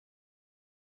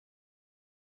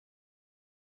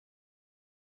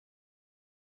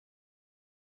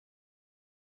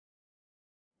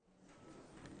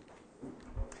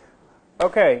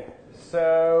Okay,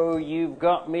 so you've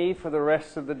got me for the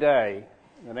rest of the day.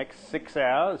 The next 6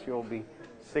 hours, you'll be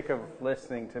sick of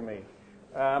listening to me.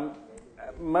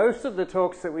 Most of the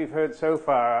talks that we've heard so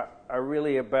far are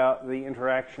really about the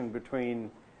interaction between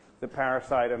the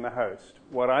parasite and the host.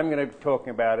 What I'm going to be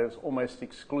talking about is almost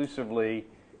exclusively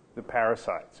the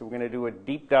parasite. So we're going to do a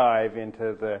deep dive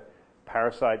into the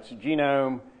parasite's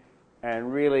genome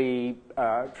and really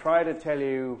try to tell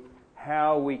you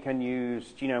how we can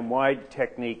use genome-wide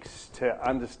techniques to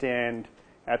understand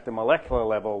at the molecular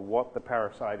level what the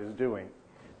parasite is doing.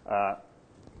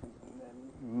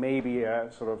 Maybe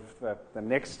sort of the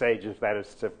next stage of that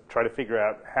is to try to figure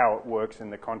out how it works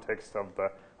in the context of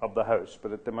the host.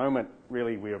 But at the moment,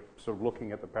 really, we are sort of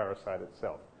looking at the parasite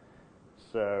itself.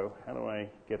 So how do I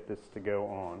get this to go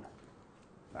on?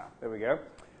 There we go.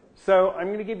 So I'm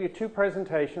going to give you two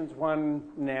presentations, one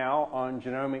now on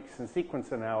genomics and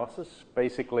sequence analysis.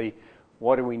 Basically,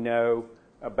 what do we know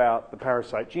about the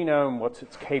parasite genome? What's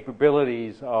its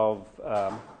capabilities of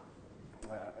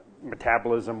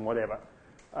metabolism, whatever.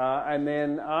 And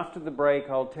then after the break,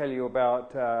 I'll tell you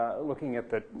about looking at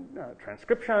the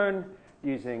transcriptome,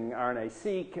 using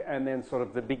RNA-seq, and then sort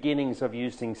of the beginnings of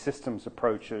using systems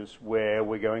approaches where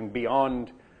we're going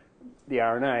beyond the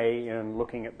RNA and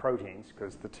looking at proteins,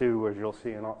 because the two, as you'll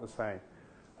see, are not the same.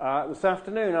 This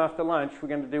afternoon, after lunch, we're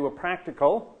going to do a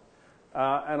practical,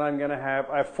 and I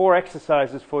have 4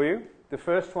 exercises for you. The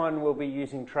first one will be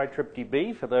using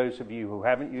TriTripDB for those of you who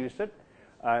haven't used it.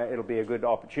 It'll be a good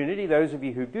opportunity. Those of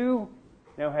you who do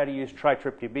know how to use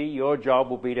TriTripDB, your job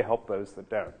will be to help those that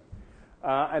don't.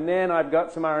 And then I've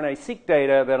got some RNA-seq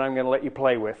data that I'm going to let you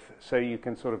play with, so you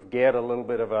can sort of get a little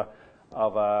bit of a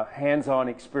hands-on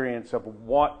experience of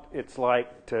what it's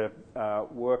like to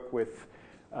work with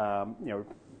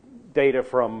data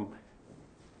from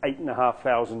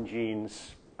 8,500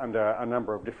 genes under a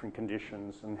number of different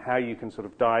conditions, and how you can sort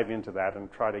of dive into that and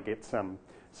try to get some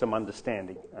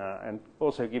understanding, and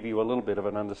also give you a little bit of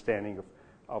an understanding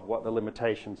of what the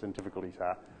limitations and difficulties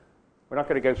are. We're not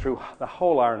going to go through the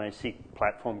whole RNA-seq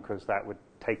platform because that would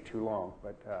take too long,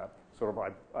 but sort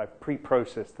of I've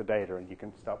pre-processed the data and you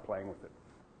can start playing with it.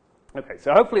 Okay,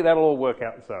 so hopefully that'll all work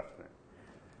out this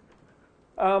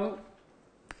afternoon.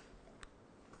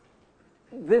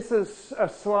 This is a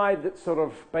slide that sort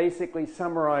of basically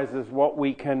summarizes what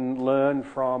we can learn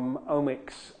from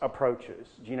omics approaches,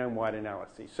 genome-wide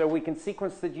analyses. So we can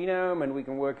sequence the genome and we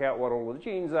can work out what all the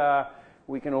genes are.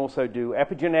 We can also do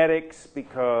epigenetics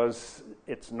because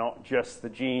it's not just the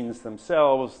genes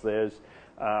themselves. There's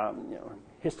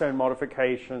histone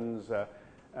modifications,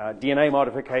 DNA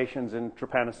modifications in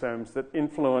trypanosomes that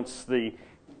influence the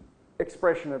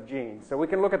expression of genes. So we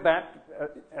can look at that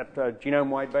at a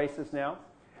genome-wide basis now.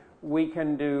 We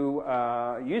can do,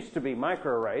 used to be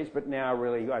microarrays, but now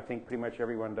really I think pretty much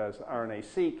everyone does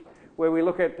RNA-seq, where we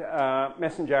look at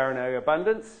messenger RNA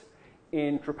abundance.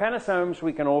 In trypanosomes,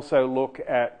 we can also look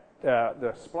at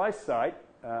the splice site.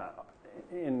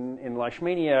 In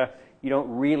Leishmania, you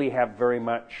don't really have very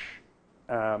much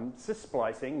cis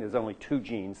splicing. There's only 2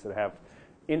 genes that have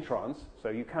introns, so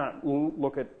you can't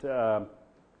look at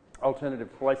alternative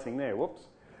splicing there. Whoops.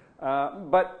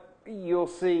 But you'll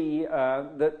see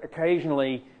that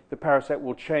occasionally the parasite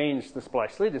will change the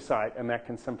splice leader site, and that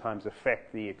can sometimes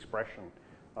affect the expression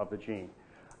of the gene.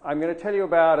 I'm going to tell you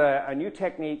about a new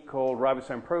technique called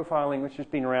ribosome profiling, which has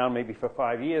been around maybe for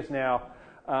 5 years now,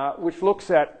 which looks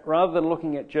at, rather than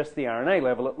looking at just the RNA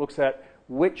level, it looks at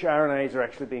which RNAs are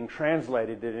actually being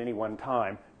translated at any one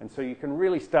time. And so you can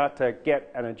really start to get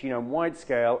at a genome-wide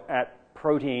scale at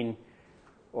protein,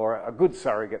 or a good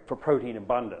surrogate for protein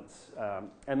abundance.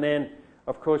 And then,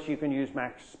 of course, you can use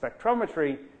mass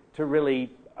spectrometry to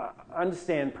really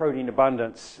understand protein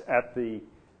abundance at the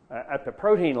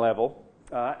protein level,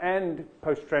 and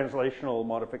post-translational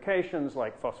modifications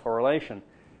like phosphorylation.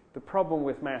 The problem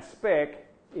with mass spec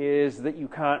is that you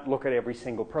can't look at every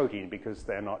single protein because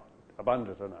they're not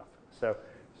abundant enough. So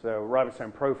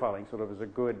ribosome profiling sort of is a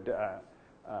good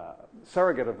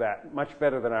surrogate of that, much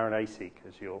better than RNA-seq,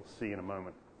 as you'll see in a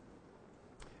moment.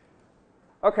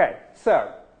 Okay,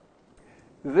 so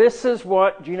this is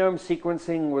what genome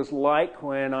sequencing was like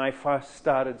when I first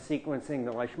started sequencing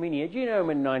the Leishmania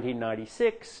genome in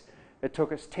 1996. It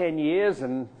took us 10 years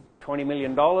and $20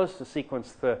 million to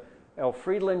sequence the L.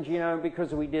 Friedland genome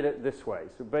because we did it this way.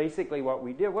 So basically what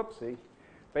we did,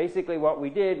 basically what we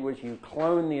did was you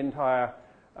clone the entire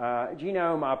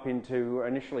genome up into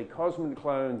initially Cosman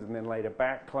clones and then later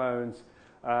back clones.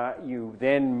 You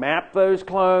then map those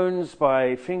clones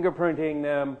by fingerprinting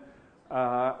them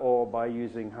or by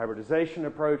using hybridization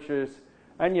approaches.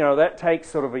 And, you know, that takes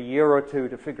sort of a year or two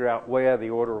to figure out where the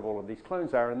order of all of these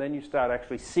clones are, and then you start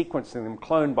actually sequencing them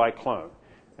clone by clone.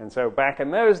 And so back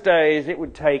in those days, it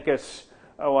would take us,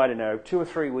 oh, I don't know, 2 or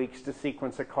 3 weeks to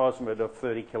sequence a cosmid of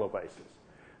 30 kilobases,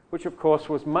 which, of course,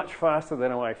 was much faster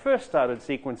than when I first started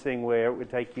sequencing, where it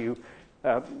would take you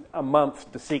a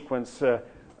month to sequence a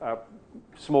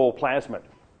small plasmid.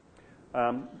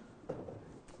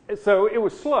 So it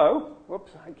was slow.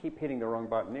 Whoops, I keep hitting the wrong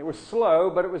button. It was slow,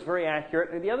 but it was very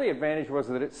accurate. And the other advantage was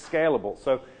that it's scalable.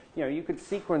 So, you know, you could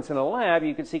sequence in a lab,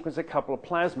 you could sequence a couple of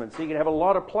plasmids. So you could have a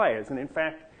lot of players. And in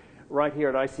fact, right here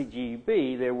at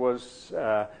ICGEB, there was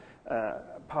part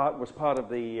of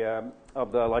the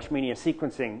Leishmania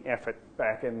sequencing effort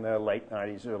back in the late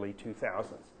 90s, early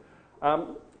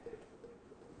 2000s.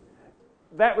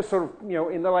 That was sort of, you know,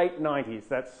 in the late 90s,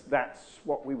 that's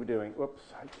what we were doing.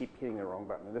 Whoops, I keep hitting the wrong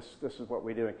button. This is what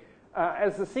we're doing.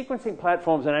 As the sequencing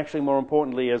platforms, and actually more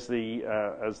importantly as the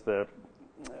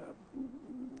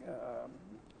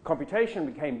computation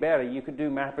became better, you could do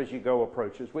map-as-you-go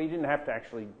approaches where you didn't have to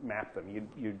actually map them.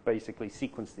 You'd basically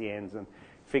sequence the ends and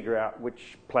figure out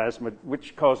which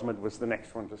cosmid was the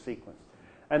next one to sequence.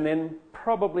 And then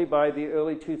probably by the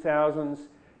early 2000s,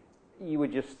 you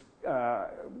would just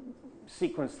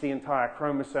sequence the entire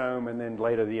chromosome and then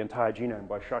later the entire genome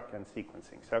by shotgun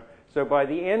sequencing. So by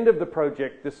the end of the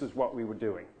project, this is what we were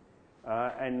doing.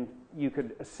 And you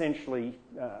could essentially,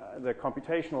 the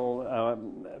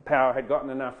computational power had gotten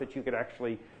enough that you could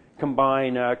actually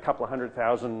combine a couple of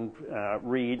 100,000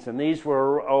 reads, and these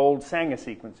were old Sanger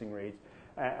sequencing reads,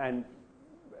 and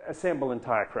assemble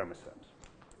entire chromosomes.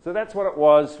 So that's what it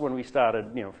was when we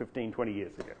started, you know, 15, 20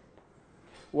 years ago.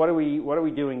 What are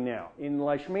we doing now? In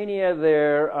Leishmania,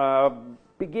 there are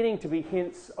beginning to be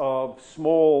hints of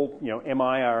small, you know,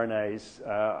 miRNAs.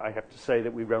 I have to say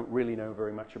that we don't really know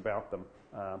very much about them,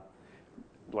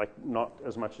 like not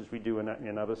as much as we do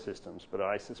in other systems, but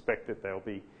I suspect that they'll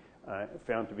be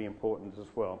found to be important as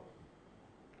well.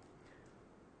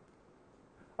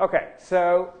 Okay,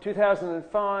 so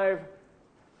 2005,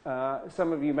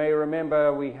 some of you may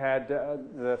remember we had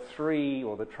the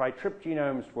tri-trip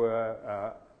genomes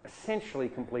were essentially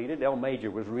completed. L major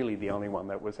was really the only one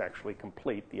that was actually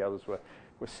complete. The others were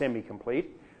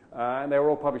semi-complete. And they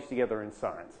were all published together in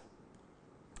Science.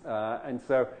 And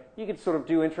so you could sort of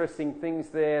do interesting things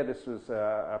there. This was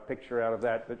a picture out of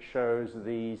that shows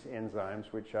these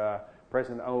enzymes, which are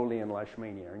present only in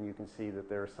Leishmania. And you can see that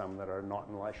there are some that are not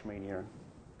in Leishmania,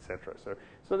 etc.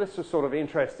 So this is sort of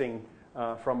interesting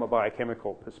from a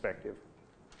biochemical perspective.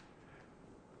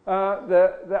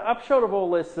 The upshot of all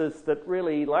this is that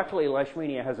really, luckily,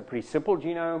 Leishmania has a pretty simple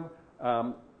genome.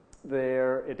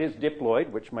 It is diploid,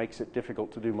 which makes it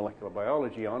difficult to do molecular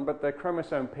biology on, but the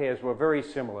chromosome pairs were very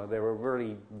similar. There were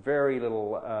really very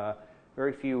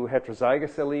few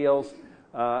heterozygous alleles.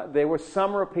 There were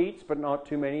some repeats, but not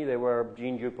too many. There were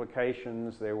gene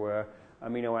duplications. There were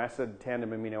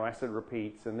tandem amino acid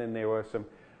repeats, and then there were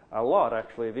a lot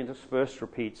actually of interspersed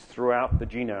repeats throughout the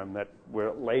genome that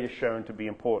were later shown to be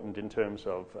important in terms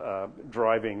of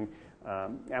driving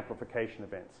amplification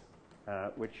events,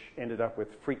 which ended up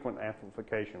with frequent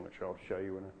amplification, which I'll show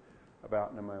you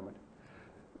about in a moment.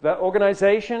 The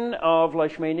organization of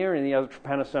Leishmania and the other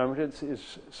trypanosomatids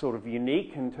is sort of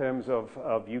unique in terms of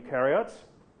eukaryotes.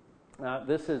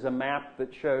 This is a map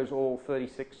that shows all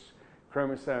 36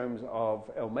 chromosomes of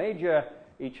L major.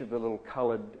 Each of the little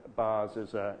colored bars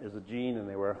is a gene, and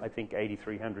there were, I think,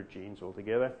 8,300 genes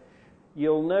altogether.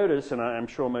 You'll notice, and I'm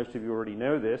sure most of you already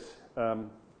know this,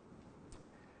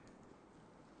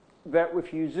 that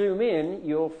if you zoom in,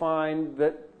 you'll find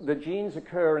that the genes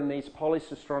occur in these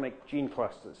polycistronic gene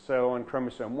clusters. So on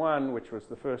chromosome 1, which was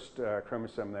the first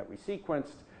chromosome that we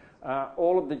sequenced,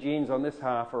 all of the genes on this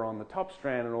half are on the top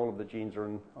strand, and all of the genes are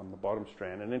on the bottom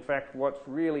strand. And in fact, what's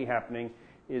really happening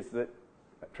is that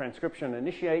transcription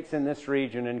initiates in this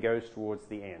region and goes towards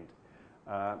the end.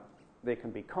 There can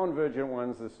be convergent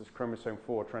ones. This is chromosome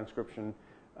 4. Transcription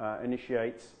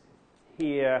initiates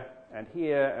here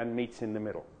and meets in the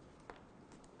middle.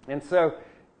 And so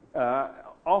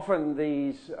often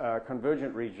these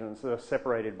convergent regions are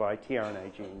separated by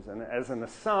tRNA genes. And as an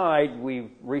aside, we've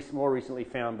more recently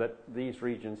found that these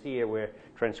regions here where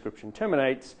transcription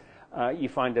terminates, you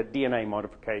find a DNA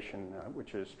modification,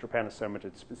 which is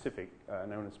trypanosomatid specific,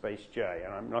 known as base J.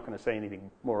 And I'm not going to say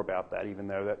anything more about that, even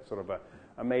though that's sort of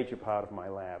a major part of my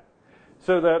lab.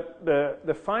 So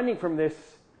the finding from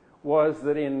this was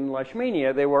that in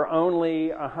Leishmania, there were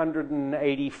only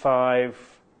 185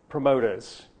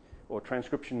 promoters or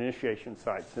transcription initiation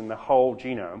sites in the whole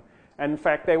genome. And in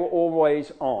fact, they were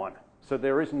always on. So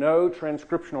there is no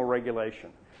transcriptional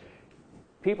regulation.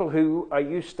 people who are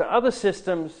used to other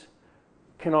systems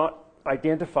cannot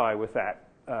identify with that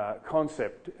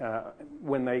concept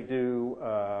when they do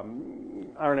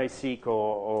RNA-seq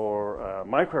or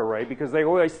microarray, because they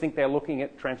always think they're looking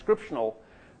at transcriptional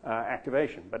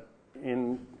activation. But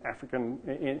in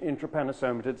in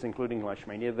trypanosomatids, including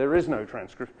Leishmania, there is no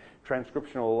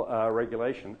transcriptional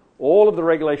regulation. All of the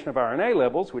regulation of RNA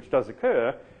levels, which does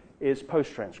occur, is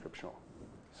post-transcriptional.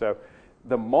 So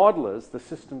the modelers, the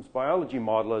systems biology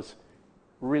modelers,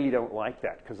 really don't like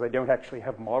that because they don't actually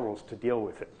have models to deal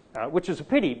with it, which is a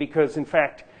pity because, in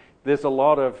fact, there's a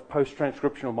lot of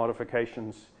post-transcriptional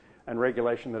modifications and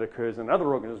regulation that occurs in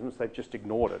other organisms. They've just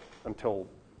ignored it until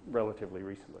relatively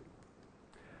recently.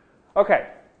 Okay,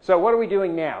 so what are we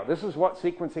doing now? This is what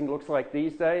sequencing looks like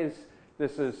these days.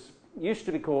 This used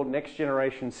to be called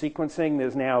next-generation sequencing.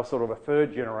 There's now sort of a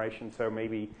third generation, so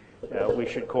maybe we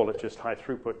should call it just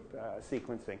high-throughput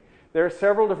sequencing. There are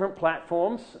several different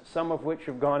platforms, some of which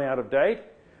have gone out of date.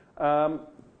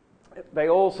 They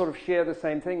all sort of share the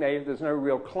same thing. There's no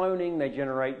real cloning. They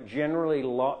generate generally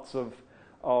lots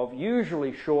of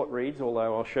usually short reads,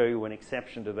 although I'll show you an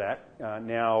exception to that.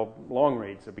 Now long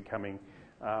reads are becoming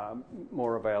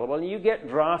more available. And you get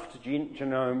draft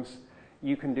genomes.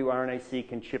 You can do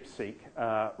RNA-seq and ChIP-seq,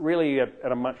 really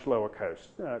at a much lower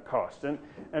cost.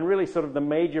 And really sort of the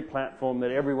major platform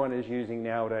that everyone is using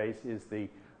nowadays is the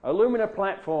Illumina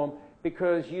platform,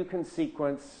 because you can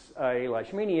sequence a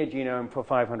Leishmania genome for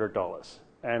 $500,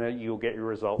 and you'll get your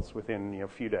results within a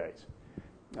few days.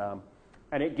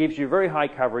 And it gives you very high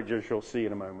coverage, as you'll see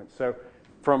in a moment. So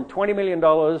from $20 million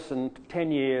in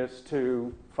 10 years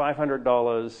to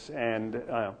 $500 and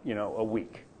a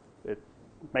week. It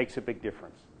makes a big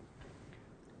difference.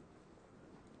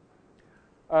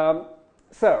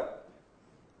 So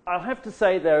I'll have to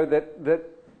say, though, that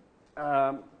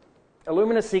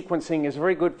Illumina sequencing is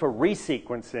very good for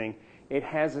resequencing. It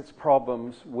has its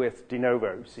problems with de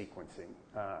novo sequencing,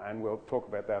 and we'll talk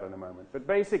about that in a moment. But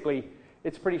basically,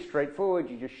 it's pretty straightforward.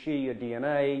 You just shear your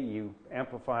DNA, you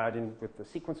amplify it in with the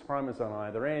sequence primers on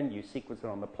either end, you sequence it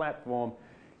on the platform.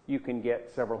 You can get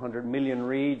several hundred million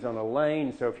reads on a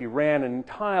lane. So if you ran an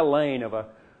entire lane of an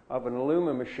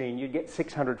Illumina machine, you'd get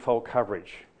 600-fold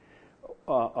coverage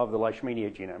of the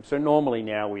Leishmania genome. So normally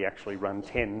now we actually run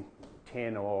 10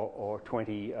 or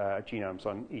 20 genomes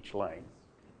on each lane.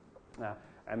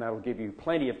 And that'll give you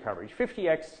plenty of coverage.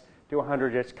 50x to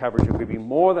 100x coverage will give you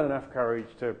more than enough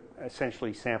coverage to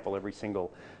essentially sample every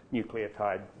single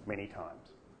nucleotide many times.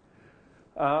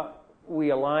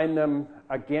 We align them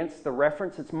against the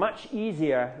reference. It's much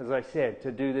easier, as I said,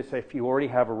 to do this if you already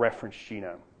have a reference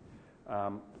genome.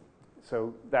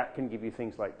 So that can give you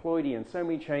things like ploidy and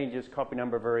SOMI changes, copy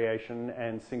number variation,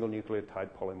 and single nucleotide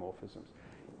polymorphisms.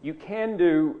 You can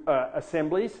do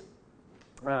assemblies,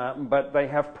 but they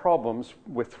have problems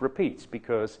with repeats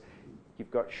because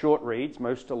you've got short reads.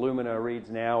 Most Illumina reads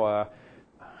now are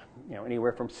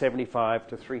anywhere from 75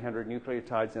 to 300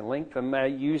 nucleotides in length,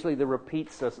 and usually the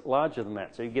repeats are larger than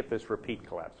that. So you get this repeat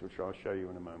collapse, which I'll show you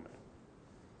in a moment.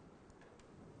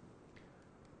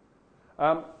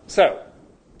 So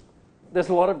there's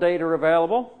a lot of data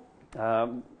available.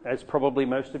 As probably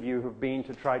most of you who have been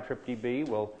to TriTripDB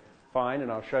will find,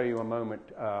 and I'll show you in a moment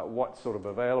what's sort of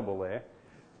available there.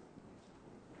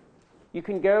 You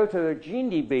can go to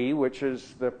GeneDB, which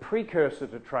is the precursor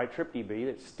to TriTripDB.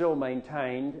 It's still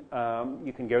maintained.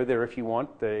 You can go there if you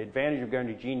want. The advantage of going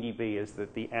to GeneDB is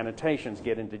that the annotations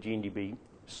get into GeneDB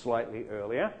slightly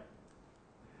earlier.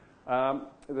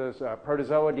 There's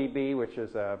ProtozoaDB, which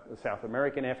is a South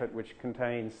American effort, which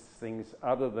contains things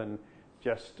other than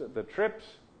just the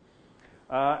trips.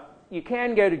 You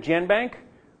can go to GenBank,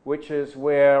 which is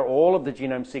where all of the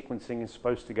genome sequencing is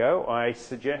supposed to go. I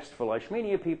suggest for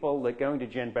Leishmania people that going to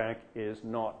GenBank is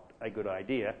not a good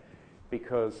idea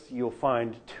because you'll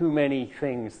find too many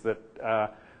things that are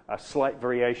slight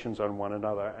variations on one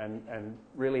another and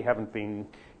really haven't been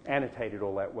annotated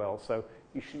all that well. So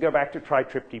you should go back to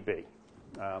TriTripDB,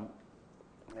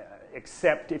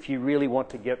 except if you really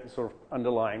want to get the sort of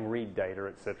underlying read data,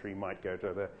 etc. You might go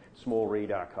to the small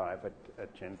read archive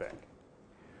at GenBank.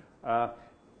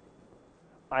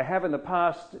 I have in the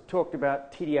past talked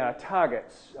about TDR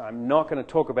targets. I'm not going to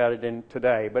talk about it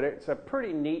today, but it's a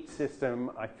pretty neat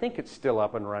system. I think it's still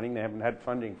up and running. They haven't had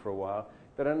funding for a while.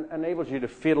 That enables you to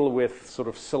fiddle with sort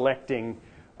of selecting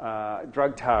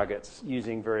drug targets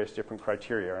using various different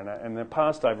criteria. And in the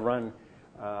past, I've run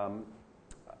an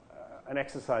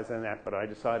exercise in that, but I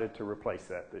decided to replace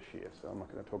that this year, so I'm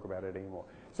not going to talk about it anymore.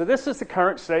 So this is the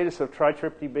current status of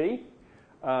TriTripDB.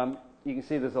 You can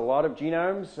see there's a lot of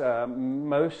genomes.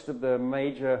 Most of the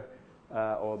major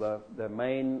or the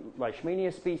main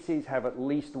Leishmania species have at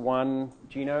least one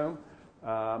genome.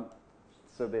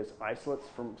 So there's isolates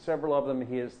from several of them.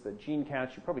 Here's the gene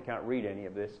count. You probably can't read any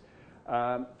of this.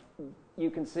 You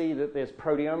can see that there's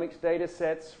proteomics data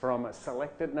sets from a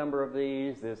selected number of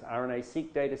these. There's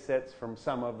RNA-seq data sets from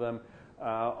some of them,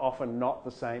 often not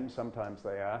the same. Sometimes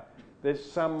they are. There's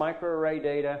some microarray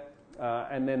data,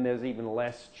 and then there's even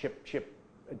less chip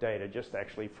data, just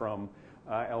actually from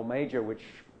L major, which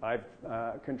I've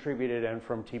contributed, and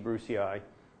from T. brucei.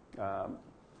 I've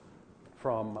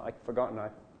forgotten, I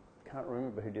can't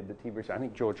remember who did the T. brucei. I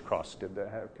think George Cross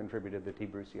contributed the T.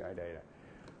 brucei data.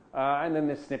 And then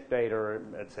there's SNP data,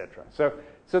 etc.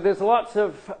 So there's lots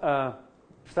of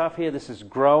stuff here. This is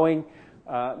growing.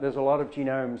 There's a lot of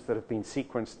genomes that have been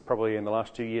sequenced probably in the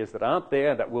last 2 years that aren't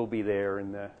there, that will be there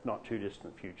in the not too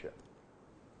distant future.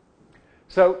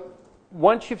 So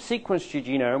once you've sequenced your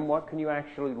genome, what can you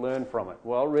actually learn from it?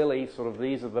 Well, really, sort of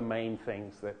these are the main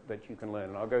things that you can learn,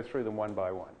 and I'll go through them one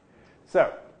by one.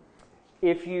 So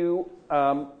if you,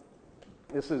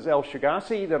 this is L.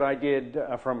 Shigasi that I did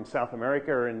from South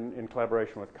America in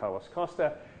collaboration with Carlos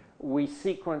Costa. We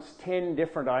sequenced 10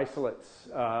 different isolates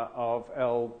of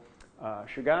L.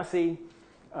 Shigasi,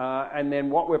 and then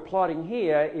what we're plotting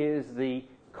here is the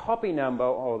copy number,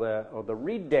 or the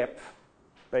read depth,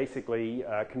 basically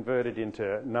converted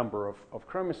into number of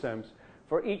chromosomes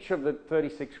for each of the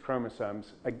 36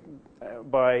 chromosomes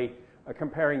by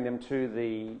comparing them to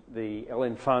the L.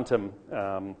 infantum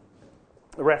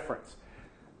reference.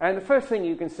 And the first thing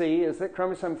you can see is that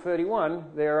chromosome 31,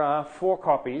 there are 4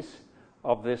 copies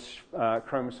of this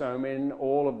chromosome in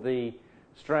all of the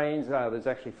strains. There's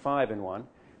actually 5 in one.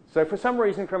 So for some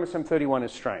reason, chromosome 31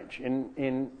 is strange.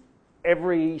 In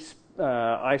every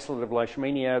isolate of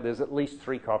Leishmania, there's at least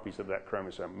 3 copies of that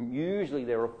chromosome. Usually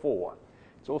there are 4.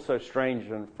 It's also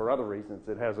strange, and for other reasons,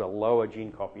 it has a lower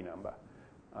gene copy number.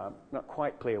 Not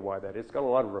quite clear why that is. It's got a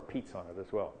lot of repeats on it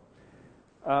as well.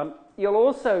 You'll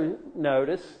also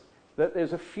notice that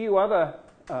there's a few other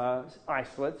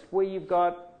isolates where you've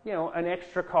got, an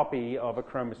extra copy of a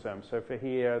chromosome. So for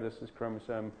here, this is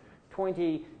chromosome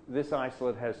 20. This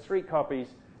isolate has 3 copies.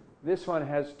 This one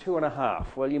has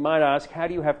 2.5. Well, you might ask, how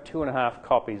do you have 2.5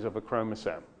 copies of a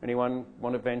chromosome? Anyone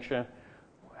want to venture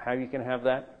how you can have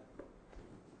that?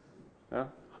 No?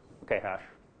 Okay, Harsh.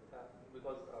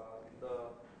 Because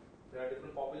there are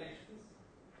different populations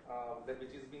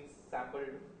which is being sampled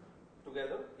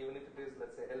together, even if it is,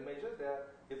 let's say, L major, there are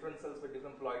different cells with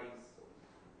different ploidies. So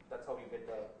that's how you get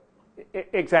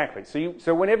the... Exactly.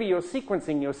 So whenever you're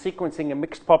sequencing a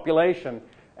mixed population,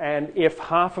 and if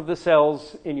half of the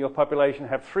cells in your population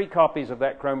have 3 copies of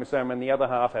that chromosome and the other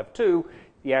half have 2,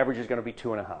 the average is going to be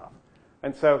 2.5.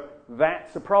 And so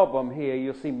that's a problem here.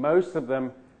 You'll see most of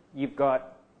them, you've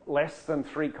got less than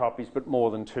 3 copies, but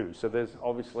more than 2. So there's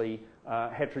obviously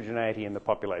heterogeneity in the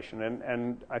population.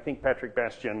 And I think Patrick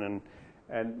Bastian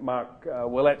and Mark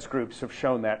Willette's groups have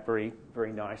shown that very,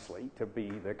 very nicely to be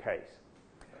the case.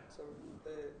 So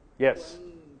yes?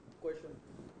 One question.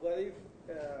 What if,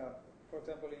 for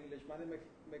example, in Leishmania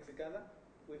mexicana,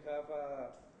 we have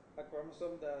a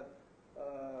chromosome that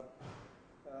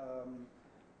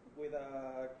with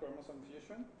a chromosome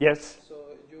fusion? Yes. So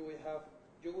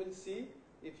you will see,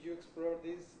 if you explore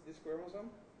this chromosome,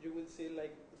 you will see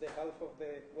like the half of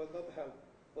the, well, not the half,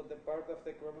 but the part of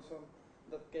the chromosome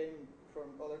that came from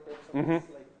other chromosomes,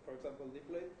 like, for example,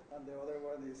 diploid, and the other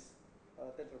one is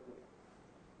tetraploid.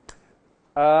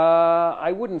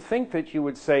 I wouldn't think that you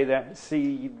would see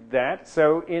that.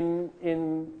 So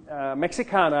in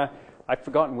Mexicana, I've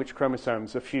forgotten which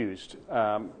chromosomes are fused.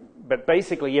 But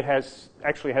basically it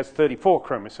actually has 34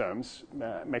 chromosomes,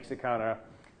 Mexicana,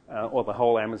 or the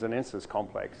whole Amazonensis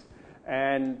complex.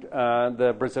 And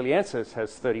the Braziliensis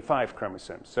has 35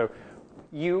 chromosomes. So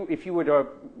if you were to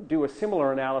do a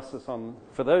similar analysis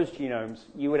for those genomes,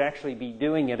 you would actually be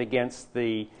doing it against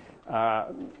the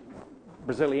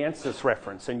Braziliensis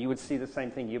reference, and you would see the same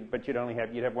thing, but you'd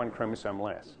have 1 chromosome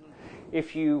less.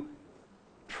 If you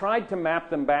tried to map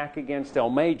them back against L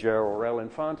major or L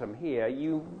infantum here,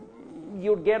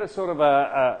 you'd get a sort of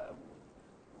a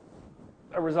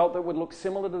result that would look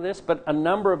similar to this, but a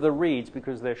number of the reads,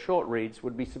 because they're short reads,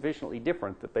 would be sufficiently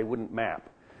different that they wouldn't map.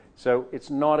 So it's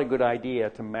not a good idea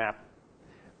to map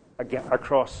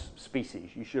across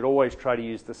species. You should always try to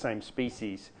use the same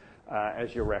species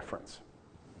as your reference.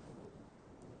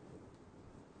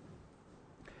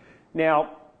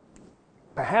 Now,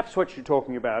 perhaps what you're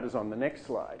talking about is on the next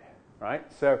slide, right?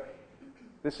 So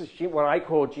this is what I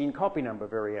call gene copy number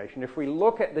variation. If we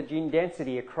look at the gene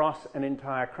density across an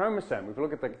entire chromosome, if we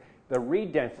look at the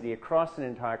read density across an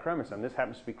entire chromosome, this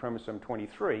happens to be chromosome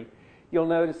 23, you'll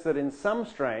notice that in some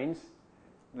strains,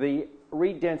 the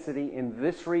read density in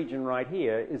this region right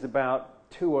here is about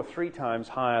 2 or 3 times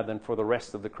higher than for the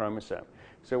rest of the chromosome.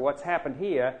 So what's happened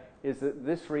here is that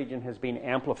this region has been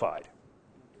amplified.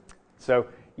 So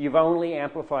you've only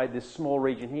amplified this small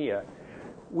region here.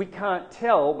 We can't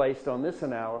tell, based on this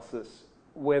analysis,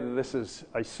 whether this is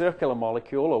a circular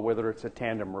molecule or whether it's a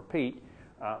tandem repeat.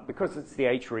 Because it's the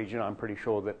H region, I'm pretty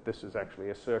sure that this is actually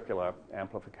a circular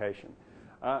amplification.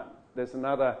 There's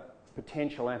another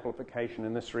potential amplification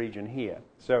in this region here.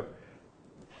 So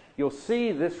you'll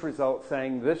see this result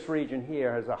saying this region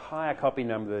here has a higher copy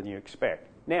number than you expect.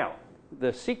 Now,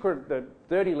 the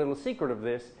dirty little secret of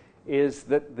this is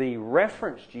that the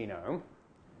reference genome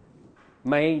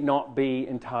may not be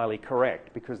entirely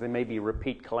correct because there may be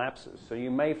repeat collapses. So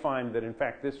you may find that, in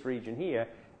fact, this region here,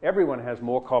 everyone has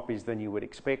more copies than you would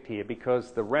expect here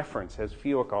because the reference has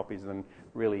fewer copies than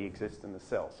really exist in the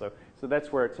cell. So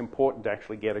that's where it's important to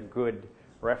actually get a good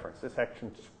reference. This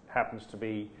actually happens to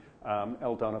be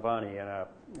El Donovani in a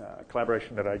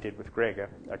collaboration that I did with Greg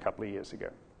a couple of years ago.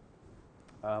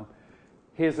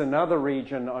 Here's another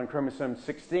region on chromosome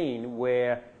 16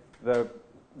 where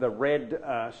the red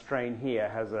strain here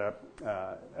has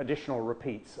additional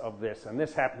repeats of this. And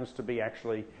this happens to be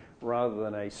actually, rather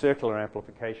than a circular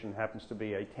amplification, happens to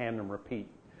be a tandem repeat,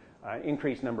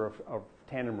 increased number of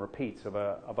tandem repeats of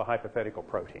a hypothetical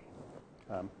protein.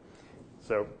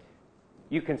 So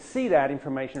you can see that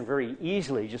information very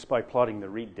easily just by plotting the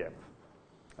read depth.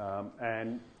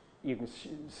 And you can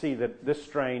see that this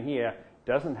strain here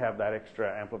doesn't have that extra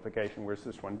amplification, whereas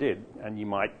this one did. And you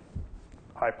might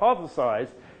hypothesize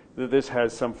that this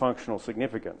has some functional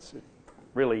significance. It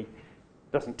really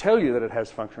doesn't tell you that it has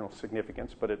functional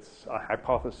significance, but it's a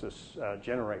hypothesis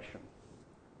generation.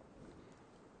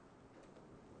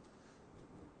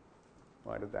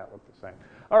 Why did that look the same?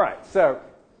 All right, so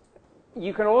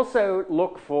you can also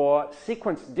look for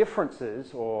sequence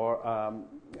differences or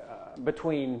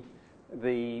between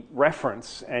the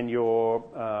reference and your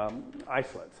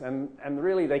isolates. And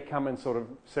really they come in sort of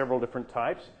several different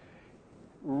types.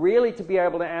 Really, to be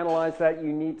able to analyze that,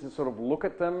 you need to sort of look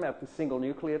at them at the single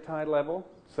nucleotide level.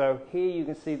 So here you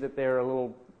can see that there are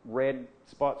little red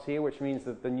spots here, which means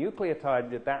that the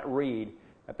nucleotide at that read,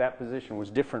 at that position,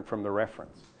 was different from the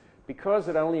reference. Because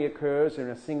it only occurs in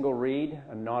a single read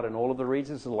and not in all of the reads,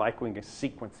 it's likely a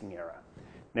sequencing error.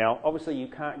 Now, obviously, you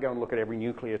can't go and look at every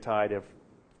nucleotide of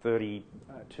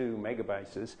 32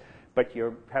 megabases, but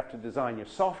you have to design your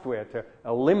software to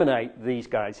eliminate these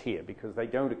guys here because they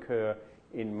don't occur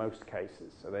in most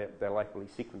cases, so they're likely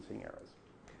sequencing errors.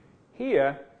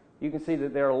 Here, you can see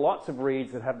that there are lots of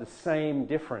reads that have the same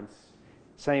difference,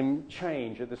 same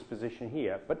change at this position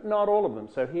here, but not all of them.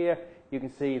 So here, you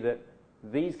can see that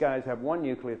these guys have one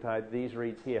nucleotide, these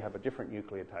reads here have a different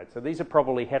nucleotide. So these are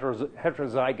probably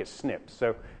heterozygous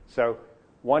SNPs. So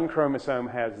one chromosome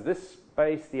has this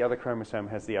base, the other chromosome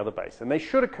has the other base. And they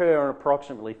should occur on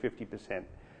approximately 50%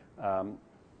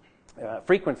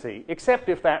 frequency, except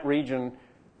if that region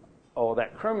or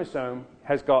that chromosome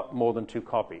has got more than 2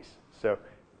 copies. So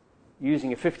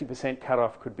using a 50%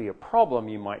 cutoff could be a problem.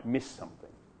 You might miss something.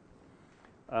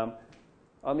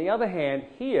 On the other hand,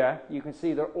 here you can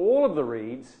see that all of the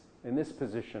reads in this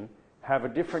position have a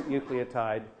different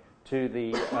nucleotide to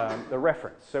the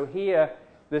reference. So here,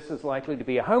 this is likely to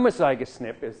be a homozygous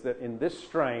SNP, is that in this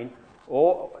strain,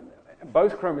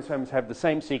 both chromosomes have the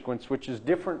same sequence, which is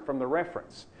different from the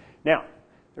reference. Now,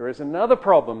 there is another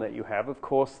problem that you have. Of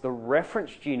course, the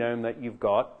reference genome that you've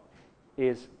got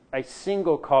is a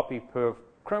single copy per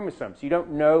chromosome. So you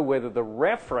don't know whether the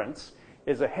reference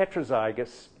is a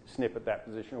heterozygous SNP at that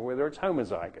position or whether it's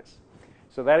homozygous.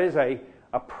 So that is a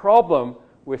problem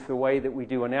with the way that we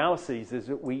do analyses, is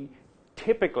that we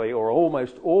typically, or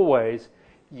almost always,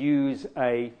 use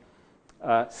a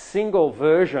single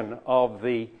version of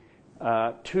the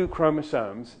 2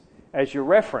 chromosomes as your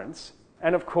reference.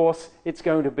 And of course, it's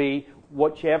going to be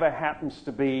whichever happens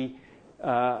to be,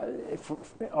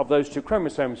 of those 2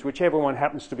 chromosomes, whichever one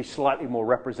happens to be slightly more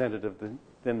representative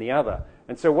than the other.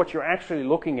 And so what you're actually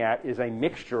looking at is a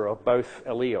mixture of both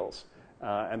alleles,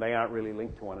 and they aren't really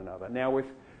linked to one another. Now,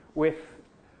 with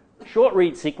short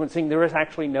read sequencing, there is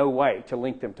actually no way to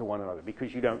link them to one another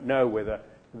because you don't know whether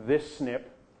this SNP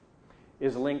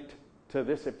is linked to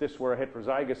this. If this were a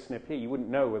heterozygous SNP here, you wouldn't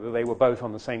know whether they were both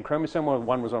on the same chromosome or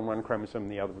one was on one chromosome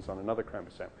and the other was on another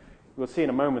chromosome. We'll see in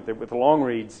a moment that with long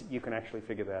reads, you can actually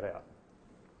figure that out.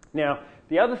 Now,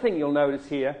 the other thing you'll notice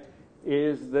here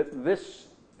is that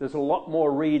there's a lot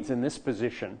more reads in this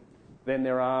position than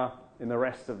there are in the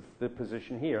rest of the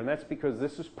position here, and that's because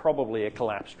this is probably a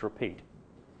collapsed repeat.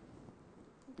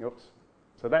 Oops.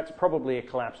 So that's probably a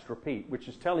collapsed repeat, which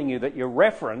is telling you that your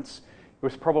reference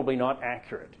was probably not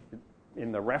accurate.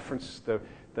 In the reference, the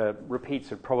repeats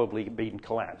had probably been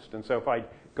collapsed. And so if I'd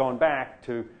gone back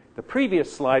to the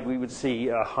previous slide, we would see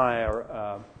a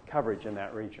higher coverage in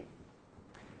that region.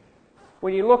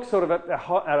 When you look sort of at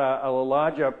a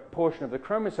larger portion of the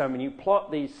chromosome and you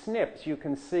plot these SNPs, you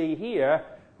can see here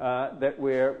that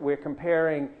we're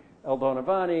comparing L.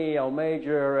 donovani, L.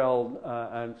 major,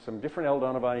 and some different L.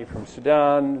 donovani from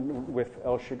Sudan with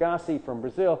L. shigasi from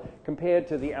Brazil compared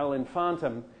to the L.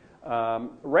 infantum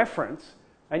reference.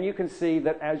 And you can see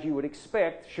that, as you would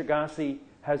expect, shigasi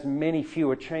has many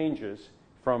fewer changes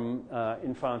from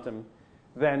infantum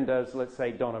than does, let's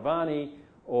say, donovani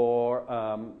or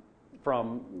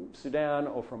from Sudan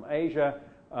or from Asia.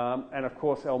 And of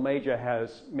course, L major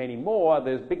has many more.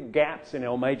 There's big gaps in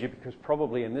L major because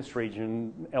probably in this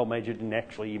region, L major didn't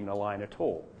actually even align at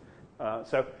all.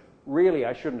 So really,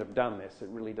 I shouldn't have done this. It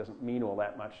really doesn't mean all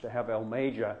that much to have L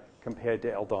major compared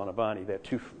to L donovani. They're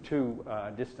too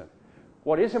distant.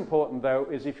 What is important, though,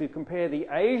 is if you compare the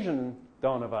Asian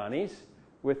donovanis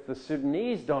with the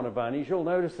Sudanese donovanis, you'll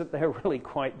notice that they're really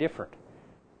quite different.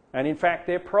 And in fact,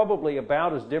 they're probably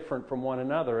about as different from one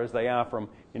another as they are from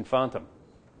infantum.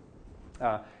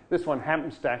 This one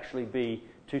happens to actually be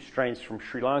two strains from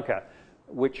Sri Lanka,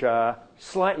 which are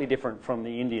slightly different from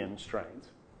the Indian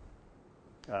strains,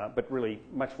 but really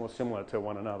much more similar to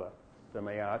one another than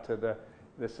they are to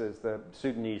this is the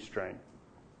Sudanese strain.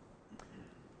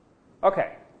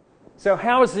 Okay, so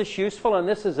how is this useful? And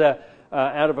this is out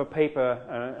of a paper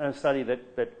and a study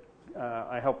that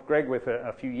I helped Greg with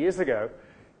a few years ago.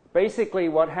 Basically,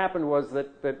 what happened was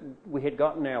that we had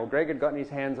gotten Greg had gotten his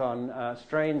hands on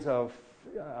strains of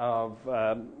L.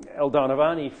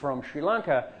 donovani from Sri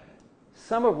Lanka,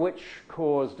 some of which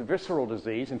caused visceral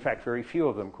disease. In fact, very few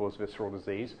of them caused visceral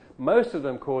disease. Most of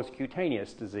them caused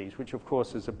cutaneous disease, which of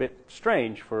course is a bit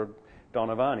strange for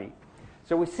donovani.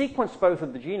 So we sequenced both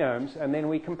of the genomes and then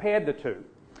we compared the two.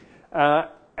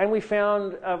 And we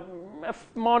found a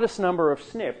modest number of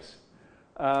SNPs,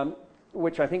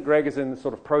 which I think Greg is in the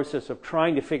sort of process of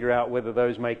trying to figure out whether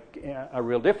those make a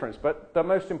real difference. But the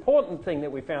most important thing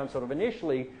that we found sort of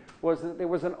initially was that there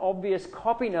was an obvious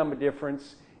copy number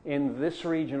difference in this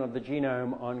region of the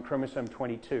genome on chromosome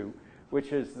 22,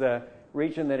 which is the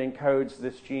region that encodes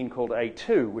this gene called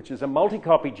A2, which is a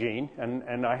multi-copy gene.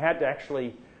 And I had to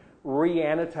actually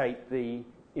re-annotate the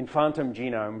infantum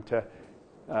genome to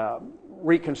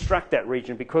reconstruct that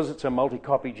region because it's a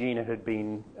multi-copy gene. It had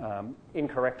been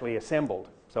incorrectly assembled.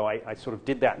 So I sort of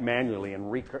did that manually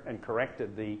and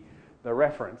corrected the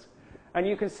reference. And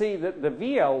you can see that the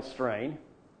VL strain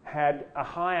had a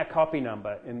higher copy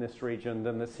number in this region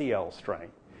than the CL strain.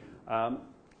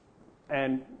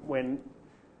 And when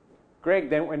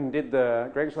Greg's lab went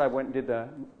and did the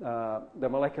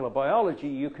molecular biology,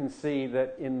 you can see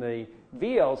that in the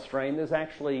VL strain, there's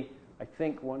actually, I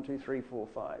think,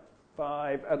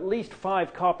 at least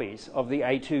five copies of the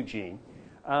A2 gene.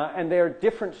 And they're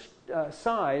different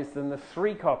size than the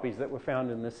 3 copies that were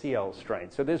found in the CL strain.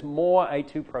 So there's more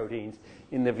A2 proteins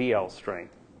in the VL strain.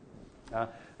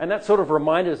 And that sort of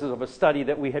reminded us of a study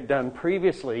that we had done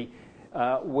previously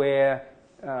where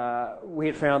we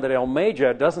had found that L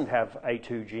major doesn't have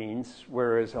A2 genes,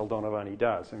 whereas L donovani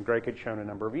does. And Greg had shown a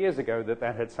number of years ago that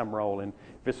that had some role in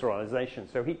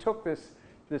visceralization. So he took this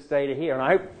data here, and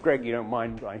I hope, Greg, you don't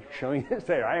mind my showing this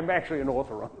data. I am actually an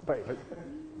author on the paper.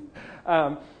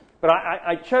 But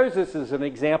I chose this as an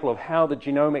example of how the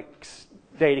genomics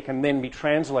data can then be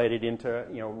translated into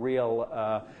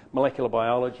real molecular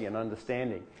biology and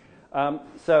understanding.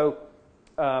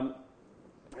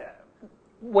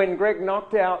 When Greg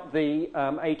knocked out the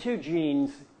A2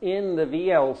 genes in the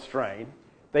VL strain,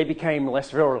 they became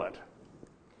less virulent.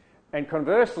 And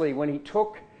conversely, when he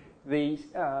took the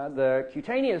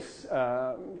cutaneous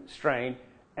strain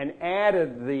and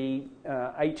added the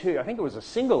A2, I think it was a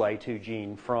single A2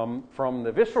 gene from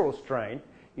the visceral strain,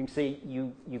 you can see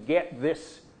you get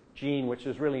this gene, which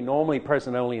is really normally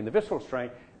present only in the visceral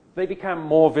strain. They become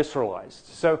more visceralized.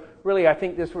 So really, I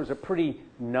think this was a pretty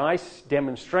nice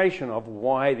demonstration of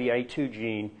why the A2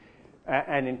 gene,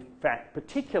 and in fact,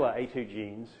 particular A2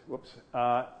 genes,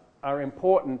 are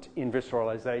important in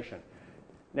visceralization.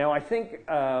 Now, I think,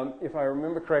 if I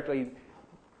remember correctly,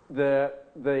 the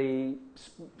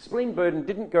spleen burden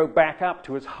didn't go back up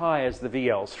to as high as the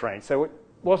VL strain. So it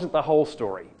wasn't the whole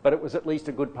story, but it was at least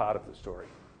a good part of the story.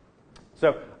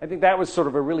 So I think that was sort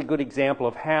of a really good example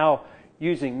of how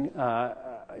using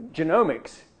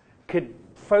genomics could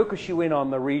focus you in on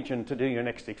the region to do your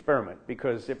next experiment,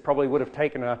 because it probably would have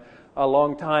taken a a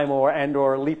long time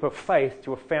or a leap of faith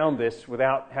to have found this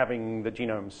without having the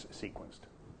genomes sequenced.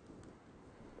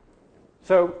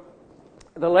 So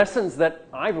the lessons that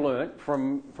I've learned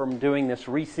from doing this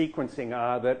resequencing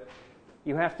are that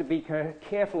you have to be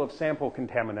careful of sample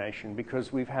contamination,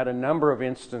 because we've had a number of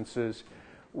instances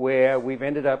where we've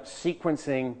ended up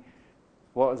sequencing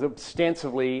what was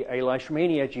ostensibly a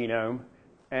Leishmania genome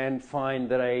and find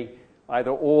that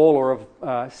either all or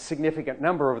a significant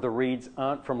number of the reads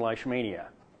aren't from Leishmania.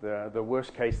 The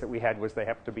worst case that we had was they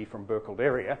happened to be from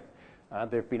Burkholderia.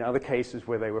 There have been other cases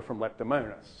where they were from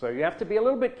Leptomonas. So you have to be a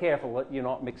little bit careful that you're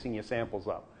not mixing your samples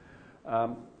up.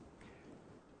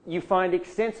 You find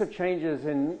extensive changes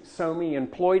in somi and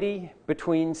ploidy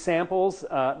between samples.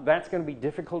 That's going to be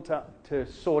difficult to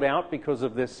sort out because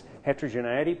of this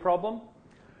heterogeneity problem.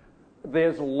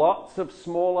 There's lots of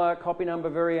smaller copy number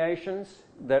variations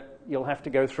that you'll have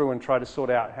to go through and try to sort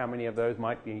out how many of those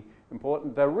might be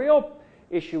important. The real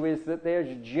issue is that there's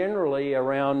generally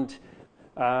around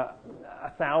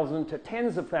 1,000 to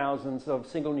tens of thousands of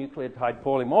single nucleotide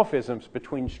polymorphisms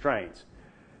between strains.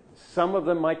 Some of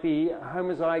them might be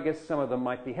homozygous, some of them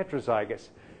might be heterozygous.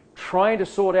 Trying to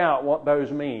sort out what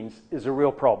those means is a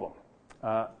real problem.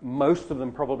 Most of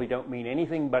them probably don't mean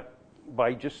anything, but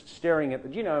by just staring at the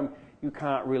genome, you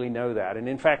can't really know that. And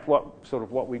in fact,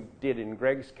 what we did in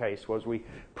Greg's case was we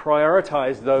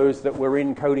prioritized those that were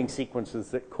in coding sequences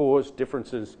that caused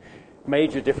differences,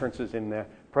 major differences in the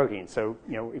protein. So,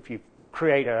 you know, if you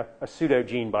create a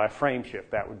pseudogene by a frame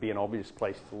shift, that would be an obvious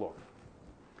place to look.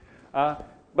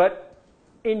 But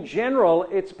in general,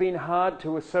 it's been hard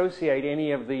to associate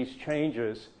any of these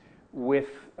changes with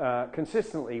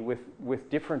consistently with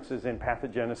differences in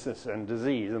pathogenesis and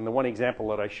disease. And the one example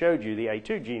that I showed you, the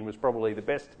A2 gene, was probably the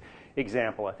best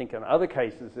example. I think in other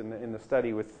cases in the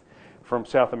study from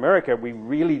South America, we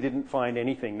really didn't find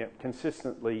anything that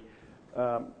consistently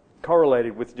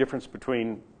correlated with the difference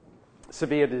between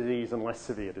severe disease and less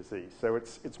severe disease. So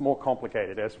it's more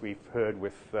complicated, as we've heard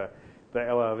with the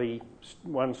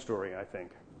LRV1 story, I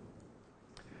think.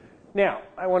 Now,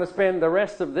 I want to spend the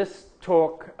rest of this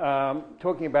talk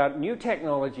talking about new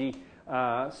technology,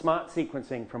 smart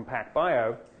sequencing from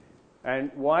PacBio.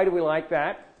 And why do we like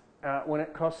that? When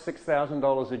it costs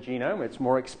 $6,000 a genome, it's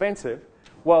more expensive.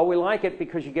 Well, we like it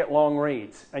because you get long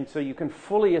reads. And so you can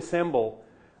fully assemble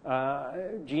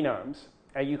genomes.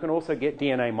 And you can also get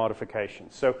DNA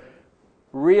modifications. So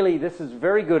really, this is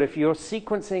very good. If you're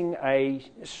sequencing a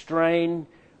strain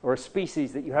or a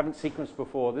species that you haven't sequenced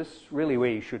before, this is really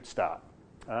where you should start.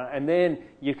 And then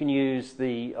you can use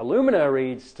the Illumina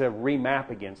reads to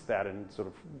remap against that and sort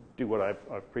of do what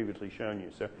I've previously shown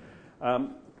you. So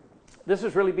this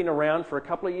has really been around for a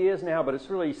couple of years now, but it's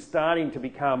really starting to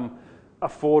become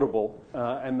affordable.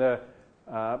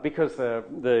 Because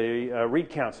the read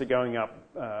counts are going up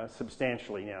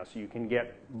substantially now, so you can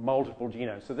get multiple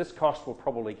genomes. So this cost will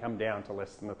probably come down to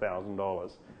less than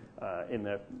 $1,000 in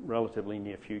the relatively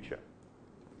near future.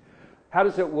 How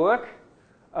does it work?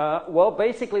 Well,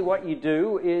 basically what you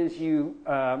do is you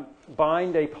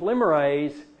bind a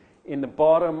polymerase in the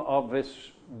bottom of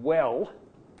this well,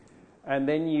 and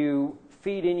then you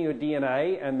feed in your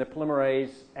DNA, and the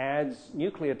polymerase adds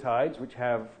nucleotides, which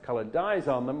have colored dyes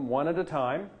on them, one at a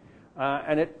time,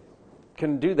 and it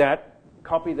can do that.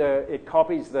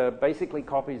 Basically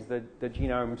copies the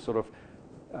genome sort of,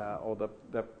 or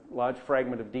the large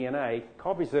fragment of DNA,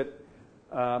 copies it,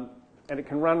 and it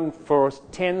can run for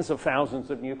tens of thousands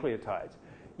of nucleotides.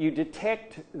 You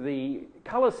detect the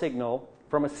color signal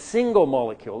from a single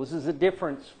molecule. This is a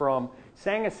difference from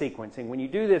Sanger sequencing. When you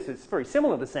do this, it's very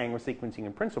similar to Sanger sequencing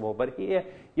in principle, but here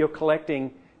you're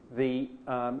collecting the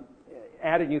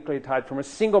added nucleotide from a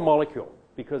single molecule,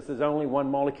 because there's only one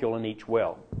molecule in each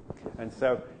well. And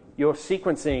so you're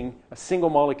sequencing a single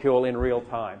molecule in real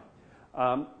time.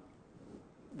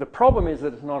 The problem is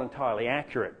that it's not entirely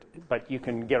accurate, but you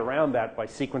can get around that by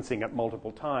sequencing it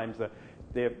multiple times.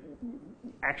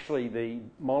 Actually, the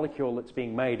molecule that's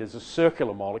being made is a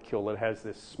circular molecule that has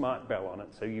this smart bell on it,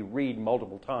 so you read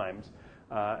multiple times,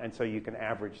 and so you can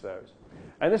average those.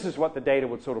 And this is what the data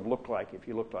would sort of look like if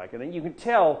you looked like it. And you can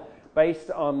tell, based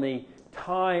on the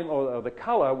time or the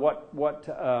color, what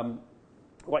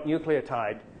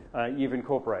nucleotide you've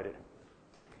incorporated.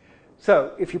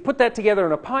 So if you put that together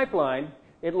in a pipeline,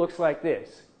 it looks like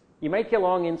this. You make your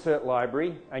long insert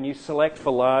library, and you select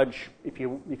for large, if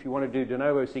you want to do de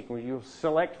novo sequencing, you'll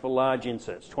select for large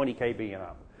inserts, 20 kb and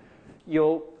up.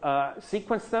 You'll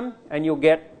sequence them, and you'll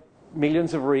get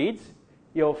millions of reads.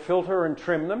 You'll filter and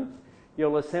trim them.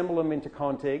 You'll assemble them into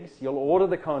contigs. You'll order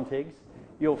the contigs.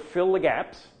 You'll fill the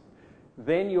gaps.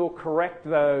 then you'll correct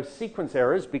those sequence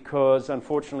errors because,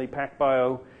 unfortunately,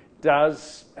 PacBio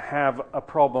does have a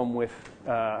problem with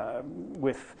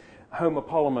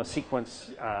homopolymer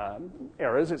sequence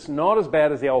errors. It's not as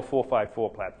bad as the old 454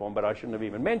 platform, but I shouldn't have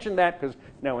even mentioned that because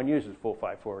no one uses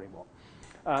 454 anymore.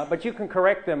 But you can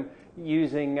correct them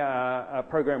using a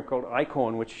program called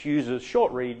ICORN, which uses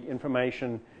short read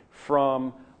information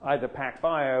from either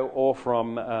PacBio or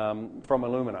from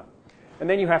Illumina. And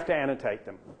then you have to annotate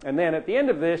them. And then at the end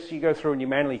of this, you go through and you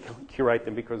manually curate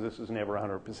them because this is never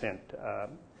 100%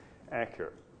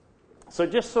 accurate. So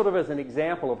just sort of as an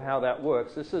example of how that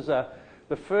works, this is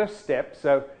the first step.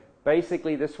 So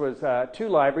basically this was 2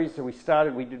 libraries. So we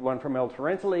did one from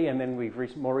Int'l, and then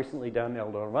we've more recently done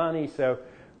Donovani. So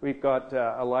we've got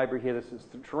a library here. This is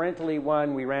the Int'l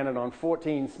one. We ran it on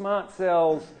 14 smart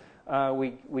cells.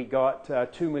 We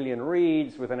got 2 million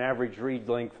reads with an average read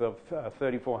length of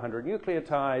 3,400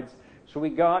 nucleotides. So we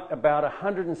got about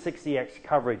 160x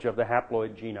coverage of the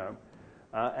haploid genome.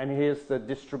 And here's the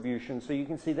distribution. So you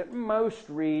can see that most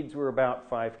reads were about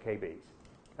 5 kbs.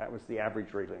 That was the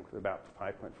average read length, about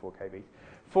 5.4 kbs.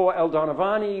 For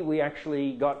Donovani, we actually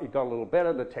it got a little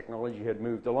better. The technology had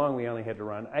moved along. We only had to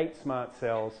run 8 smart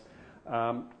cells.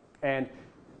 And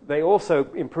they also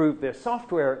improved their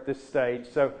software at this stage.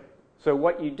 So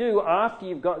what you do after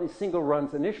you've got these single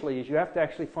runs initially is you have to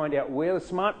actually find out where the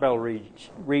smart bell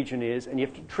region is, and you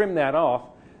have to trim that off,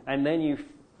 and then you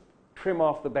trim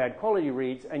off the bad quality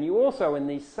reads. And you also, in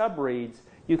these sub-reads,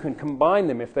 you can combine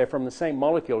them. If they're from the same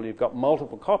molecule, you've got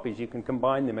multiple copies, you can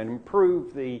combine them and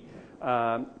improve the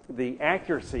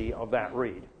accuracy of that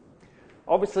read.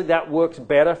 Obviously, that works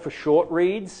better for short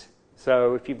reads.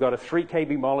 So if you've got a 3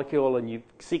 kb molecule and you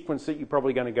sequence it, you're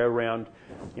probably going to go around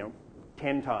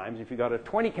 10 times. If you've got a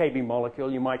 20 kb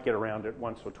molecule, you might get around it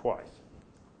once or twice.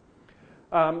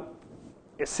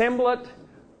 Assemble it.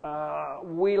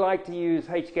 We like to use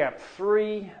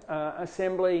HGAP3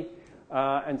 assembly.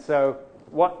 And so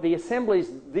what the assemblies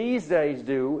these days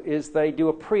do is they do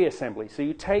a pre-assembly. So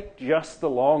you take just the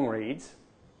long reads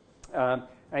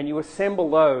and you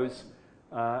assemble those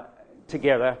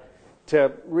together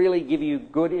to really give you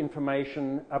good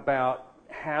information about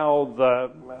how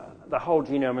the whole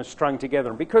genome is strung together.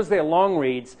 And because they're long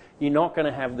reads, you're not going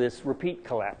to have this repeat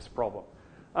collapse problem.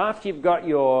 After you've got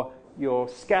your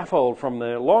scaffold from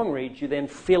the long reads, you then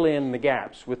fill in the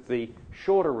gaps with the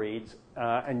shorter reads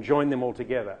and join them all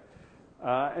together.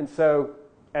 And so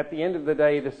at the end of the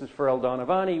day, this is for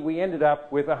Donovani, we ended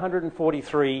up with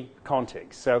 143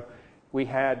 contigs. So we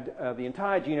had the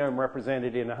entire genome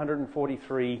represented in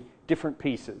 143 different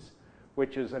pieces,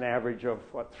 which is an average of,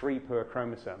 3 per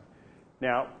chromosome.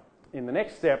 Now, in the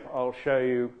next step, I'll show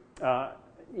you,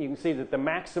 you can see that the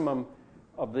maximum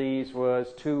of these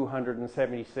was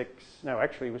 276, no,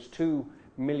 actually it was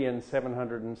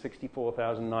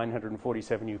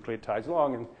 2,764,947 nucleotides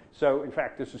long. And so, in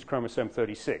fact, this is chromosome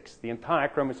 36. The entire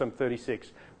chromosome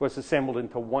 36 was assembled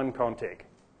into one contig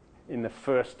in the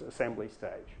first assembly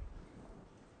stage.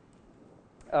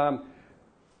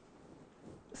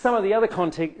 Some of the other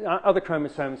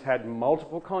chromosomes had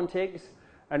multiple contigs,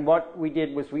 and what we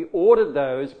did was we ordered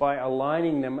those by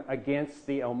aligning them against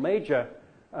the L major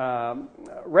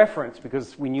reference,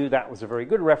 because we knew that was a very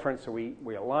good reference, so we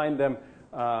aligned them.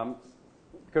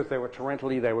 Because they were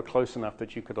torrentially, they were close enough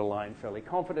that you could align fairly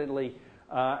confidently.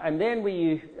 And then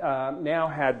we now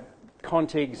had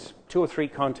contigs, 2 or 3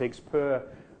 contigs per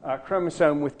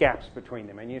chromosome with gaps between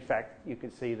them. And in fact, you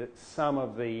can see that some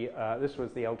of the, this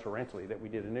was the L torrentially that we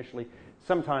did initially.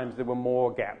 Sometimes there were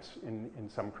more gaps in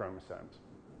some chromosomes.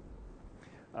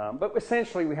 But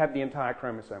essentially, we have the entire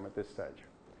chromosome at this stage.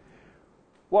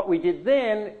 What we did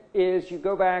then is you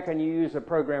go back and you use a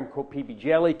program called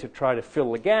PBJelly to try to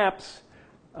fill the gaps.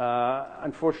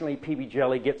 Unfortunately,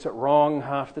 PBJelly gets it wrong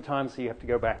half the time, so you have to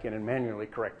go back in and manually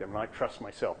correct them. And I trust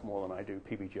myself more than I do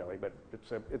PBJelly, but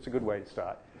it's a good way to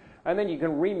start. And then you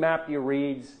can remap your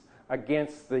reads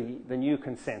against the new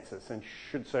consensus and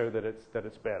should show that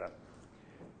it's better.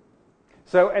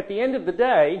 So at the end of the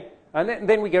day, and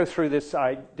then we go through this.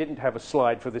 I didn't have a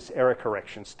slide for this error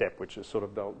correction step, which is sort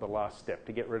of the last step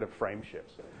to get rid of frame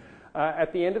shifts.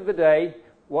 At the end of the day,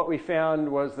 what we found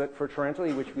was that for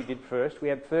torrentially, which we did first, we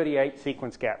had 38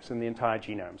 sequence gaps in the entire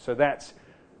genome. So that's,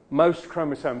 most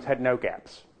chromosomes had no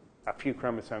gaps. A few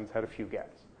chromosomes had a few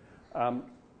gaps. L.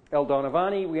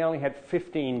 donovani, we only had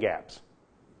 15 gaps.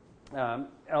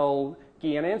 L.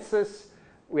 guianensis,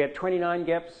 we had 29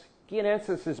 gaps.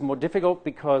 Guianensis is more difficult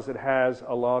because it has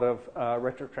a lot of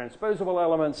retrotransposable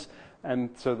elements, and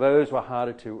so those were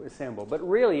harder to assemble. But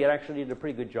really, it actually did a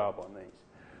pretty good job on these.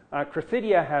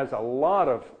 Crithidia has a lot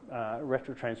of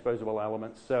retrotransposable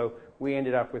elements, so we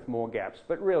ended up with more gaps,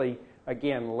 but really,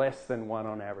 again, less than 1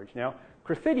 on average. Now,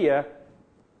 Crithidia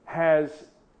has,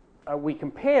 we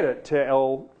compared it to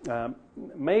L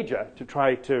major to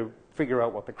try to figure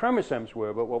out what the chromosomes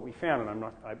were, but what we found, and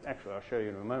actually I'll show you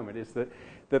in a moment, is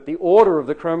that the order of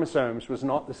the chromosomes was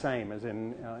not the same as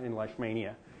in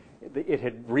Leishmania. It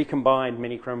had recombined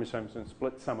many chromosomes and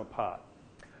split some apart.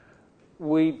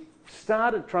 We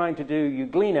started trying to do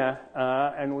euglena,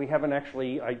 and we haven't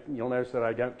actually, you'll notice that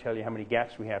I don't tell you how many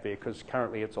gaps we have here, because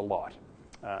currently it's a lot.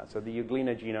 So the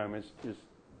euglena genome is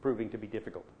proving to be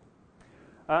difficult.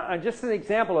 And just an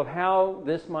example of how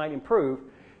this might improve,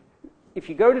 if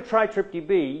you go to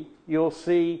TriTripDB, you'll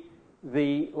see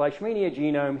the Leishmania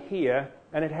genome here,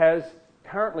 and it has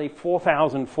currently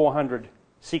 4,400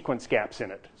 sequence gaps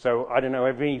in it. So I don't know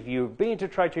if any of you have been to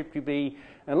TriTripDB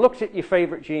and looked at your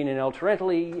favorite gene in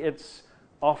L-terentally, it's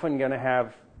often going to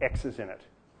have X's in it.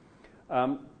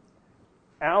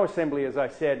 Our assembly, as I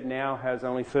said, now has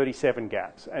only 37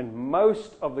 gaps, and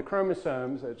most of the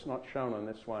chromosomes, it's not shown on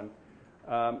this one,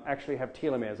 actually have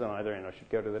telomeres on either end. I should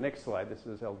go to the next slide. This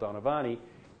is L. donovani.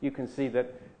 You can see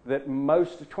that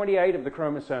most, 28 of the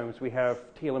chromosomes, we have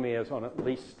telomeres on at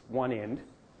least one end.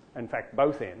 In fact,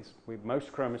 both ends.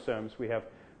 Most chromosomes,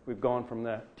 we've gone from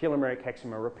the telomeric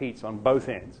hexamer repeats on both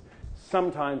ends.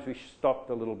 Sometimes we stopped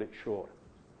a little bit short.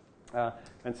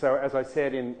 And so, as I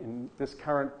said, in this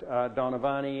current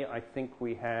donovani, I think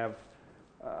we have,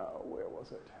 where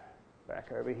was it?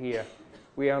 Back over here.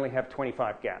 We only have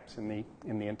 25 gaps in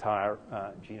the entire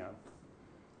genome.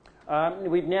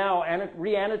 We've now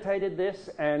re-annotated this,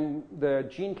 and the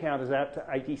gene count is out to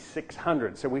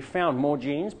 8,600. So we found more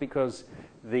genes because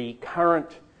the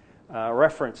current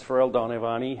reference for L.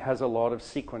 donovani has a lot of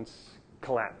sequence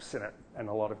collapse in it and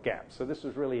a lot of gaps. So this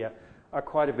is really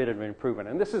quite a bit of an improvement.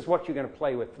 And this is what you're going to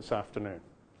play with this afternoon.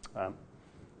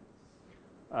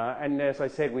 And as I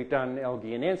said, we've done L.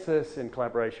 guianensis in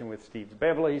collaboration with Steve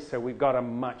Beverly, so we've got a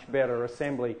much better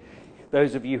assembly.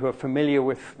 Those of you who are familiar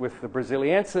with the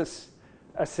Braziliensis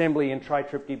assembly in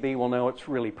TriTripDB will know it's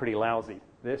really pretty lousy.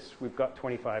 This, we've got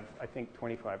 25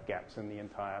 gaps in the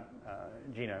entire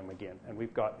genome again, and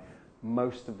we've got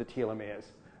most of the telomeres.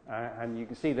 And you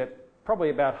can see that probably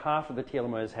about half of the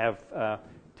telomeres have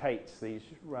TATEs, these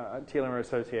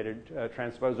telomere-associated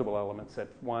transposable elements at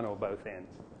one or both ends.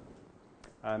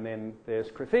 And then there's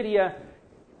Crithidia.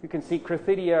 You can see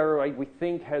Crithidia, we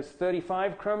think, has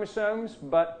 35 chromosomes,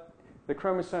 but the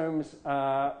chromosomes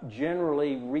are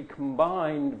generally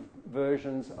recombined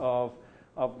versions of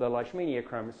the Leishmania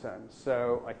chromosomes.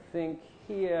 So I think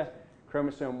here,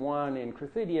 chromosome 1 in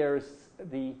Crithidia is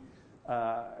the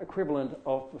equivalent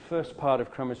of the first part of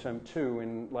chromosome 2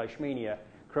 in Leishmania.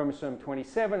 Chromosome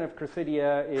 27 of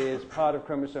Crithidia is part of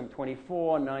chromosome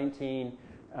 24, 19,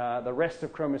 the rest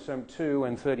of chromosome 2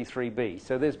 and 33B.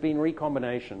 So there's been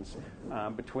recombinations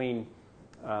between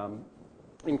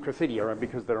in Crithidia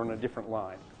because they're on a different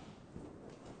line.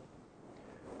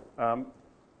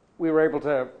 We were able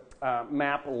to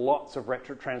map lots of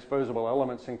retrotransposable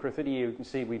elements in Crithidia. You can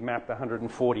see we've mapped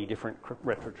 140 different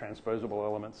retrotransposable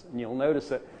elements. And you'll notice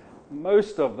that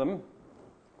most of them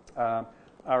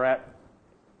are at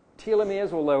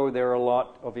telomeres, although there are a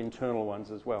lot of internal ones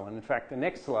as well. And in fact, the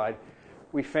next slide,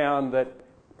 we found that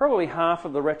probably half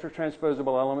of the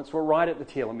retrotransposable elements were right at the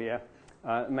telomere,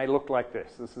 and they look like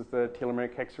this. This is the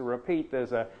telomeric hexamer repeat.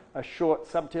 There's a short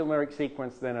subtelomeric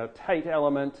sequence, then a TATE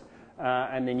element,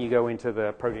 and then you go into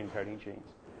the protein-coding genes.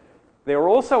 There were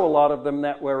also a lot of them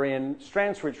that were in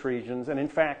strand switch regions, and in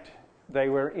fact, they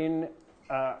were in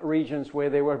regions where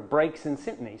there were breaks in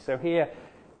synteny. So here,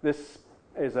 this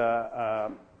is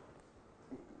a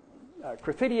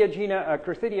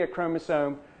Crithidia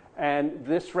chromosome, and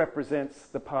this represents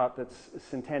the part that's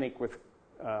syntenic with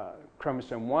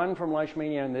chromosome 1 from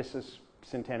Leishmania, and this is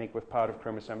syntenic with part of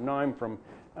chromosome 9 from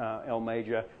L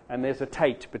major, and there's a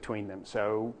TATE between them.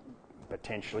 So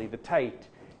potentially the TATE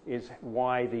is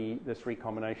why this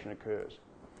recombination occurs.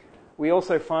 We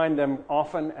also find them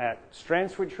often at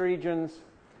strand switch regions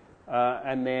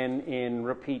and then in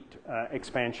repeat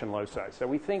expansion loci. So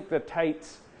we think the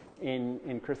TATEs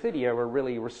in Crithidia are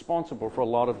really responsible for a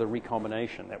lot of the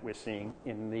recombination that we're seeing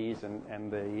in these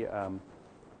and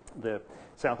the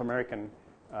South American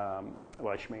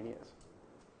Leishmanias.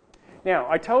 Now,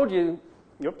 I told you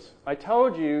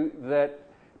that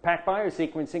PacBio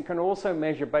sequencing can also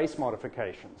measure base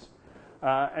modifications.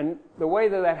 And the way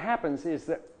that happens is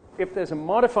that if there's a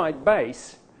modified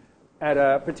base at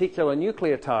a particular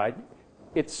nucleotide,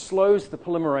 it slows the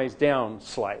polymerase down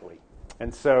slightly.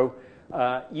 And so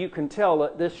you can tell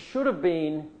that this should have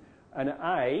been an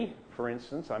A, for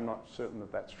instance, I'm not certain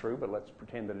that that's true, but let's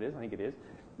pretend that it is. I think it is.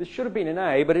 This should have been an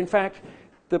A, but in fact,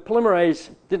 the polymerase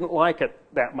didn't like it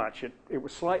that much. It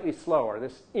was slightly slower.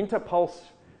 This interpulse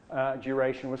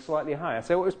duration was slightly higher.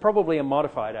 So it was probably a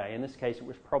modified A. In this case, it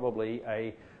was probably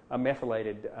a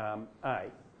methylated A.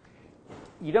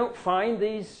 You don't find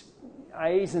these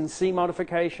A's and C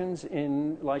modifications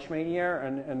in Leishmania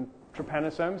and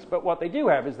trypanosomes, but what they do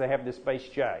have is they have this base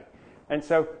J. And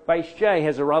so base J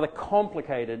has a rather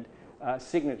complicated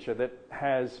signature that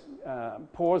has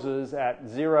pauses at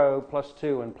 0,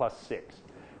 +2, and +6.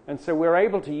 And so we're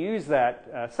able to use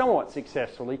that somewhat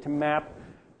successfully to map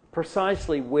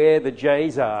precisely where the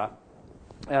J's are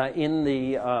in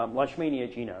the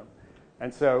Leishmania genome.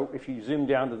 And so if you zoom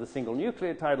down to the single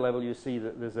nucleotide level, you see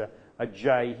that there's a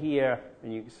J here,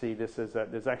 and you can see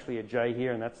there's actually a J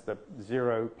here, and that's the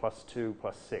 0, +2,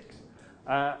 +6.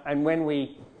 And when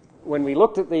we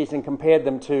looked at these and compared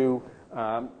them to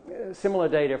similar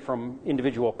data from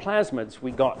individual plasmids,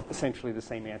 we got essentially the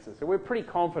same answer. So we're pretty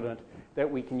confident that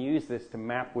we can use this to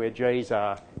map where J's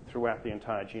are throughout the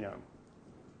entire genome.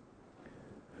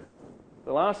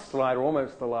 The last slide, or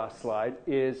almost the last slide,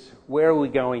 is where are we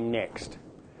going next?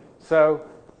 So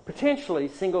potentially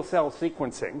single-cell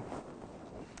sequencing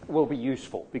will be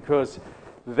useful because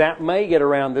that may get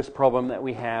around this problem that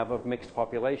we have of mixed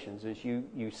populations. Is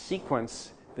you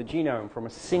sequence the genome from a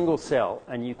single cell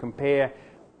and you compare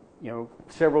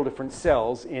several different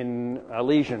cells in a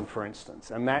lesion, for instance.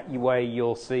 And that way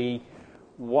you'll see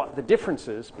what the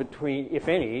differences between, if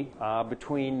any, are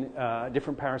between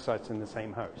different parasites in the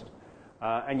same host.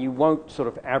 And you won't sort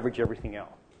of average everything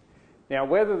out. Now,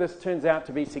 whether this turns out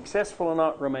to be successful or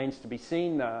not remains to be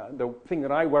seen. The thing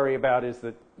that I worry about is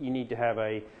that you need to have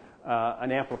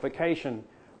an amplification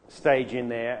stage in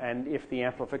there, and if the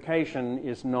amplification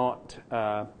is not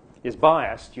is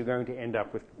biased, you're going to end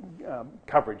up with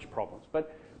coverage problems.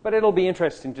 But it'll be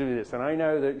interesting to do this, and I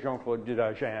know that Jean-Claude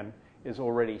Dudarjan has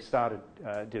already started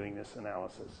doing this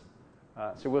analysis.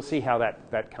 So we'll see how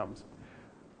that comes.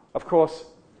 Of course,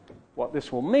 what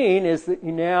this will mean is that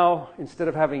you now, instead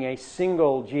of having a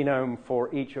single genome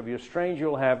for each of your strains,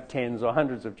 you'll have tens or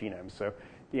hundreds of genomes. So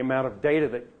the amount of data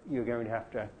that you're going to have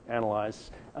to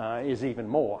analyze is even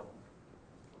more.